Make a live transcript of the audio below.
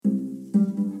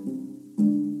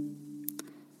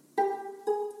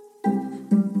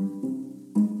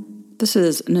This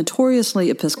is Notoriously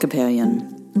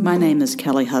Episcopalian. My name is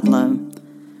Kelly Hudlow.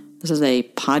 This is a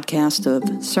podcast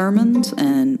of sermons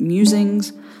and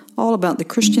musings all about the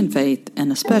Christian faith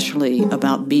and especially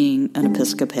about being an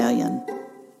Episcopalian.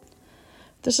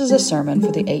 This is a sermon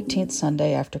for the 18th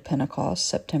Sunday after Pentecost,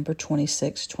 September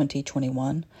 26,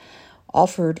 2021,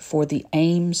 offered for the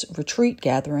Ames Retreat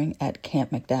Gathering at Camp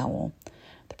McDowell.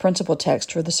 The principal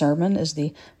text for the sermon is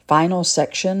the final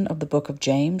section of the book of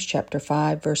James, chapter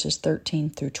 5, verses 13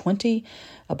 through 20,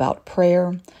 about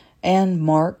prayer, and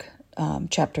Mark,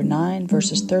 chapter 9,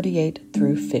 verses 38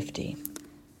 through 50.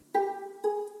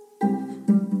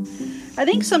 I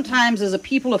think sometimes as a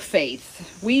people of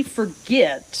faith, we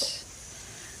forget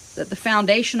that the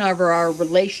foundation of our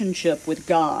relationship with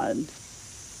God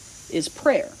is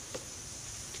prayer.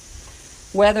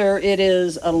 Whether it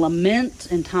is a lament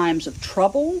in times of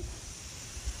trouble,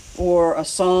 or a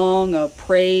song of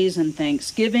praise and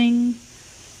thanksgiving,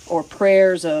 or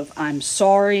prayers of I'm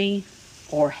sorry,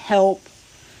 or help,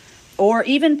 or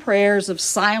even prayers of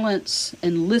silence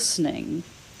and listening,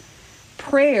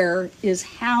 prayer is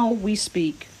how we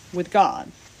speak with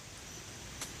God.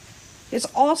 It's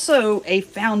also a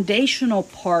foundational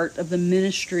part of the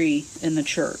ministry in the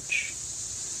church.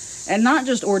 And not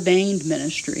just ordained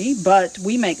ministry, but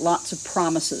we make lots of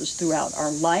promises throughout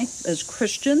our life as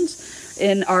Christians.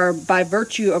 By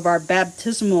virtue of our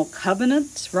baptismal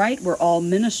covenant, right? We're all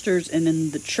ministers and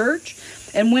in the church.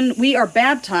 And when we are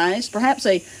baptized, perhaps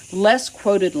a less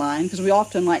quoted line, because we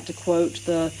often like to quote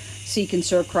the seek and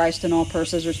serve Christ in all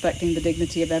persons, respecting the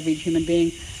dignity of every human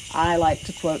being. I like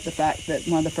to quote the fact that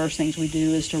one of the first things we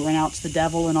do is to renounce the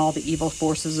devil and all the evil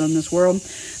forces in this world.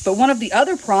 But one of the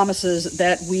other promises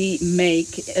that we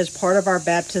make as part of our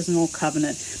baptismal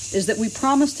covenant is that we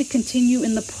promise to continue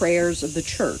in the prayers of the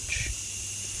church.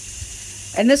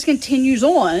 And this continues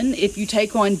on if you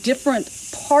take on different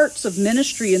parts of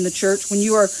ministry in the church. When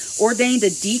you are ordained a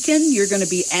deacon, you're going to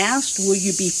be asked, will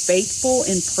you be faithful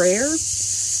in prayer?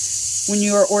 When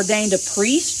you are ordained a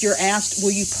priest, you're asked,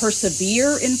 will you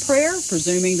persevere in prayer?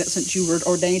 Presuming that since you were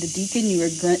ordained a deacon, you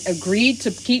agreed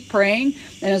to keep praying.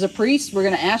 And as a priest, we're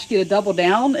going to ask you to double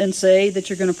down and say that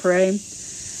you're going to pray.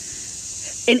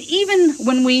 And even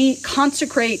when we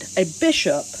consecrate a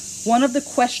bishop, one of the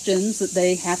questions that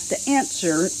they have to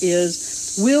answer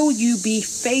is, will you be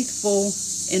faithful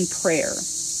in prayer?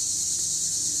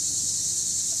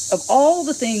 Of all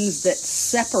the things that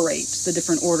separate the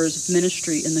different orders of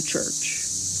ministry in the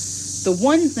church, the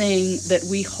one thing that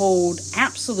we hold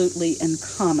absolutely in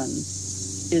common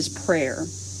is prayer.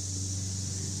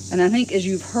 And I think as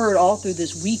you've heard all through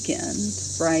this weekend,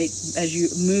 right, as you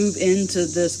move into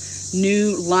this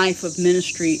new life of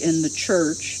ministry in the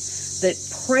church, that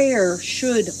prayer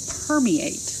should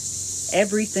permeate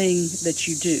everything that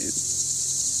you do.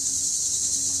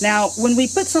 Now, when we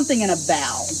put something in a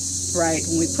vow, right,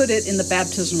 when we put it in the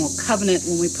baptismal covenant,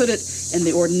 when we put it in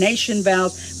the ordination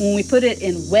vows, when we put it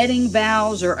in wedding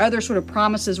vows or other sort of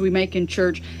promises we make in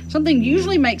church, something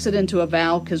usually makes it into a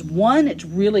vow because, one, it's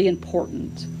really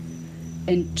important,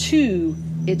 and two,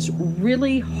 it's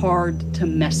really hard to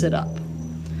mess it up.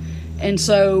 And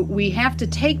so we have to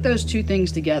take those two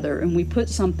things together and we put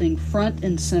something front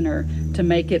and center to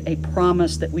make it a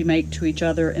promise that we make to each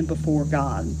other and before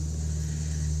God.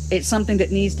 It's something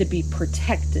that needs to be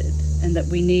protected and that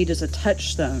we need as a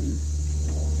touchstone.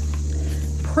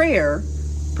 Prayer,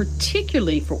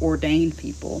 particularly for ordained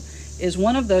people, is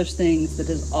one of those things that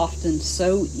is often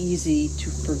so easy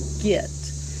to forget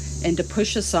and to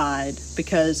push aside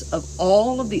because of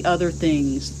all of the other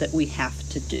things that we have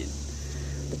to do.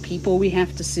 The people we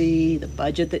have to see, the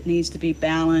budget that needs to be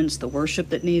balanced, the worship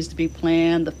that needs to be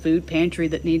planned, the food pantry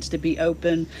that needs to be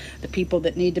open, the people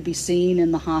that need to be seen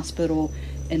in the hospital.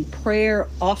 And prayer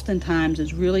oftentimes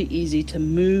is really easy to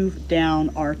move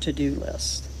down our to-do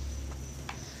list.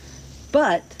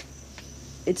 But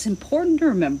it's important to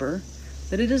remember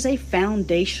that it is a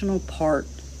foundational part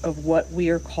of what we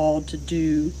are called to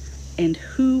do and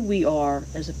who we are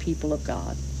as a people of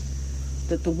God.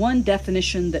 That the one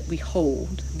definition that we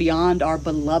hold beyond our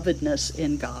belovedness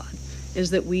in God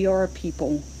is that we are a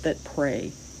people that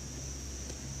pray.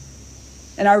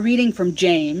 In our reading from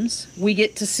James, we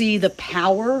get to see the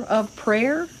power of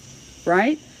prayer,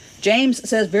 right? James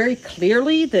says very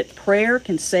clearly that prayer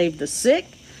can save the sick,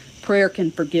 prayer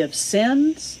can forgive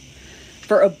sins.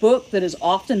 For a book that is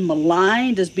often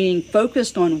maligned as being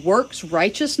focused on works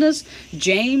righteousness,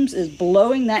 James is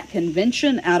blowing that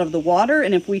convention out of the water.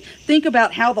 And if we think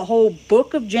about how the whole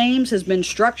book of James has been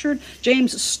structured,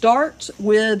 James starts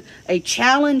with a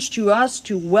challenge to us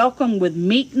to welcome with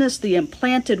meekness the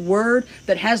implanted word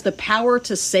that has the power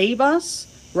to save us,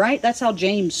 right? That's how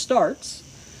James starts.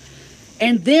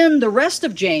 And then the rest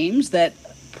of James, that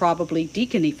probably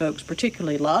deacony folks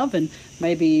particularly love, and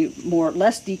maybe more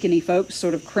less deacony folks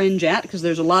sort of cringe at because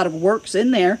there's a lot of works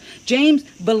in there. James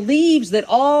believes that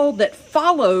all that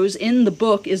follows in the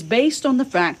book is based on the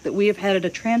fact that we have had a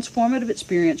transformative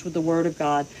experience with the Word of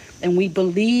God, and we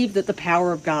believe that the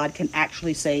power of God can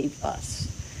actually save us.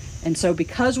 And so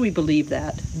because we believe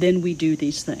that, then we do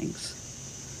these things.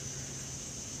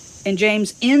 And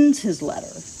James ends his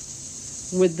letter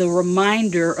with the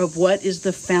reminder of what is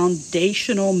the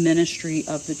foundational ministry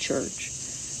of the church,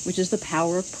 which is the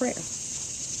power of prayer.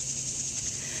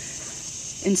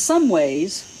 In some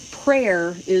ways,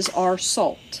 prayer is our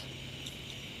salt,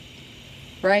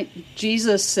 right?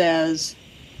 Jesus says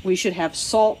we should have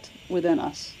salt within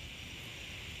us.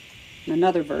 In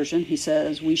another version, he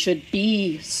says we should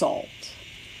be salt.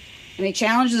 And he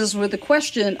challenges us with the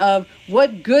question of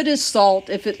what good is salt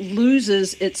if it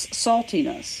loses its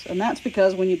saltiness? And that's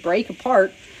because when you break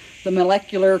apart the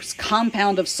molecular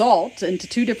compound of salt into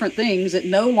two different things, it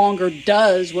no longer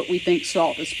does what we think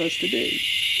salt is supposed to do.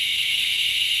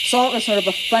 Salt is sort of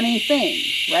a funny thing,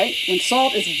 right? When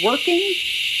salt is working,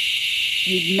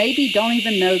 you maybe don't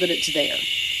even know that it's there.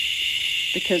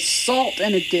 Because salt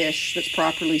in a dish that's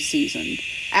properly seasoned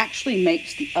actually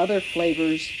makes the other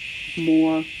flavors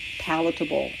more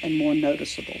palatable and more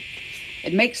noticeable.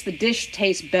 It makes the dish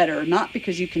taste better, not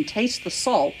because you can taste the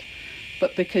salt,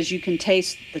 but because you can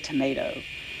taste the tomato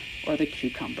or the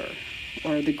cucumber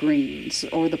or the greens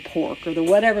or the pork or the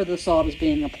whatever the salt is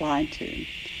being applied to.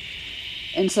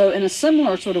 And so in a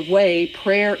similar sort of way,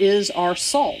 prayer is our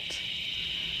salt.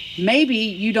 Maybe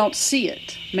you don't see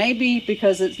it. Maybe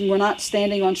because we're not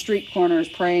standing on street corners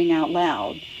praying out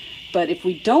loud. But if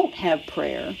we don't have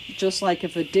prayer, just like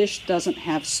if a dish doesn't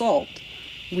have salt,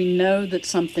 we know that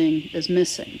something is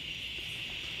missing.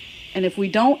 And if we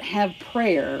don't have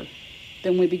prayer,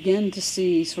 then we begin to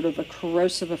see sort of a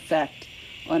corrosive effect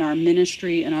on our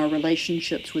ministry and our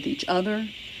relationships with each other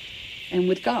and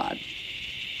with God.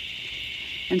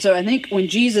 And so I think when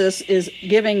Jesus is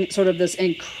giving sort of this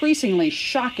increasingly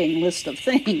shocking list of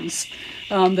things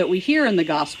that we hear in the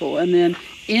gospel, and then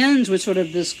ends with sort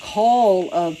of this call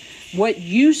of what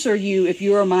use are you if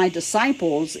you are my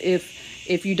disciples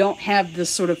if you don't have this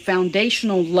sort of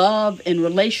foundational love and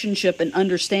relationship and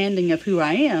understanding of who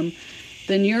I am,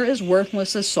 then you're as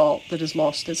worthless as salt that has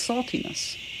lost its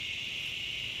saltiness.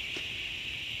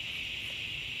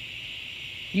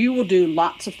 You will do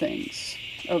lots of things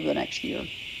over the next year.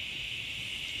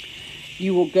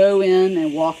 You will go in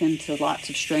and walk into lots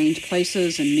of strange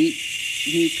places and meet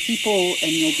new people,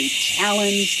 and you'll be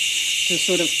challenged to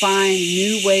sort of find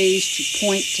new ways to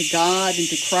point to God and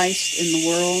to Christ in the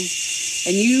world.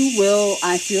 And you will,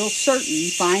 I feel certain,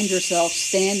 find yourself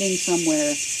standing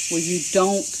somewhere where you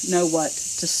don't know what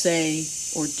to say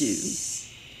or do.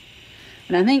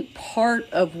 And I think part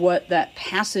of what that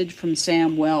passage from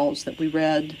Sam Wells that we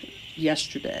read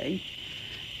yesterday,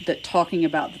 that talking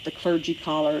about that the clergy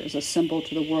collar is a symbol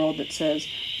to the world that says,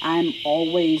 I'm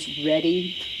always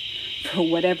ready for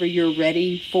whatever you're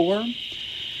ready for,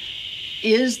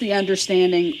 is the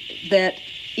understanding that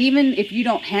even if you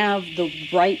don't have the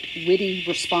right witty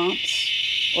response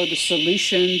or the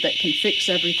solution that can fix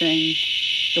everything,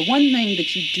 the one thing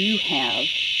that you do have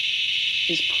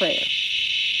is prayer.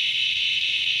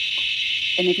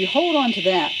 And if you hold on to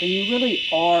that, then you really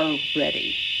are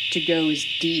ready to go as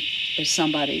deep as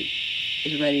somebody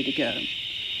is ready to go.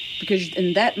 Because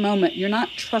in that moment, you're not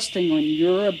trusting on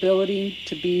your ability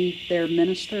to be their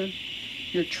minister.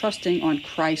 You're trusting on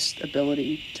Christ's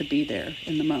ability to be there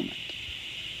in the moment.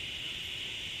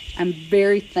 I'm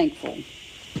very thankful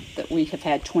that we have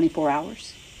had 24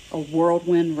 hours, a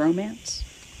whirlwind romance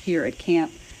here at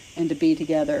camp, and to be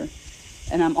together.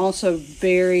 And I'm also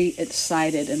very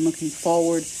excited and looking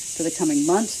forward to the coming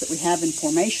months that we have in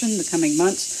formation, the coming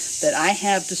months that I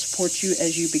have to support you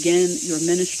as you begin your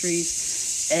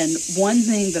ministries. And one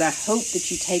thing that I hope that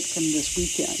you take from this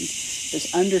weekend,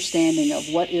 this understanding of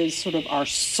what is sort of our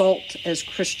salt as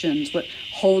Christians, what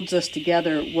holds us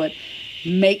together, what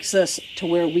makes us to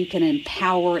where we can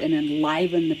empower and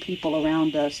enliven the people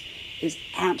around us, is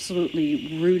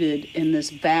absolutely rooted in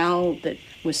this vow that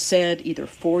was said either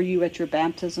for you at your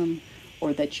baptism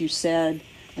or that you said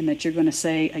and that you're going to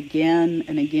say again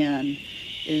and again,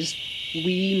 is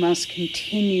we must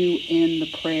continue in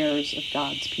the prayers of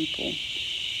God's people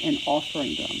and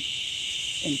offering them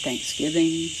in thanksgiving,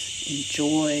 in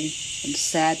joy, in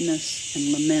sadness,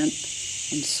 in lament,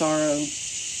 in sorrow,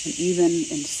 and even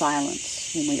in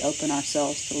silence when we open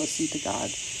ourselves to listen to God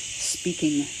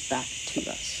speaking back to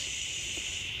us.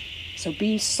 So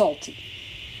be salty.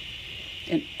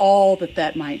 in all that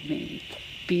that might mean.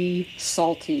 Be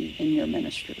salty in your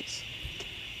ministries.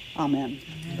 Amen.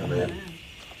 Amen.